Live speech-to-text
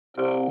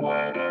The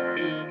weather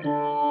in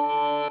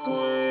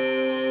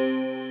Brooklyn.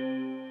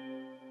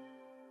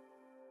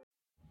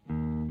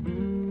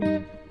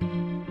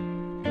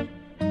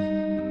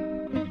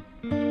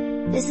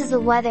 This is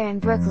the weather in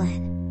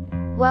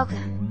Brooklyn.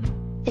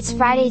 Welcome! It's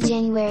Friday,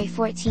 January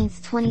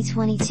 14th,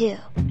 2022.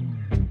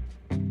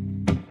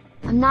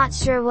 I'm not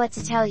sure what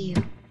to tell you.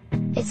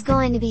 It's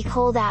going to be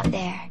cold out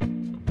there.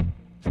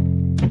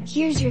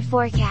 Here's your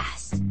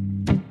forecast.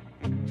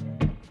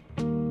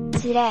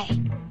 Today,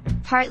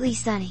 partly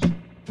sunny.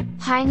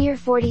 High near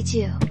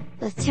 42,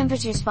 with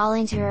temperatures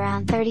falling to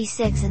around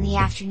 36 in the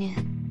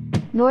afternoon.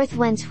 North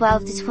wind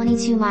 12 to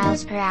 22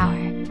 miles per hour,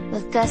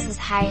 with gusts as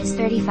high as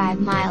 35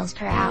 miles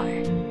per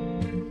hour.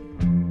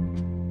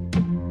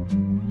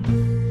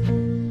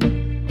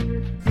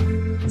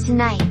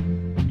 Tonight,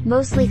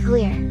 mostly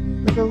clear,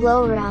 with a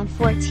low around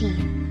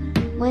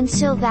 14. Wind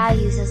chill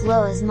values as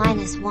low as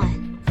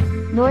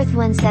 -1. North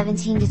wind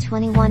 17 to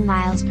 21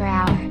 miles per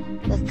hour,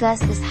 with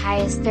gusts as high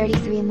as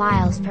 33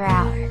 miles per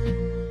hour.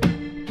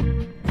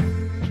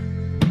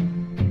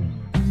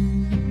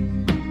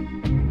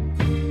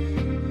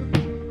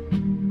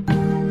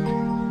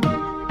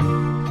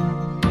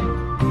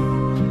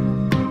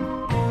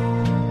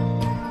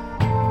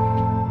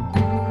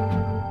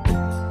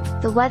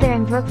 The Weather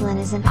in Brooklyn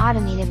is an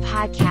automated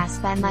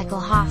podcast by Michael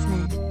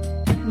Hoffman.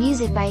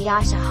 Music by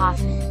Yasha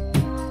Hoffman.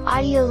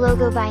 Audio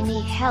logo by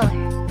Nate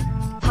Heller.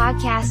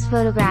 Podcast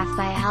photograph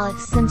by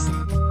Alex Simpson.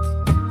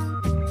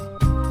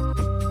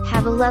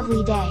 Have a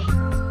lovely day.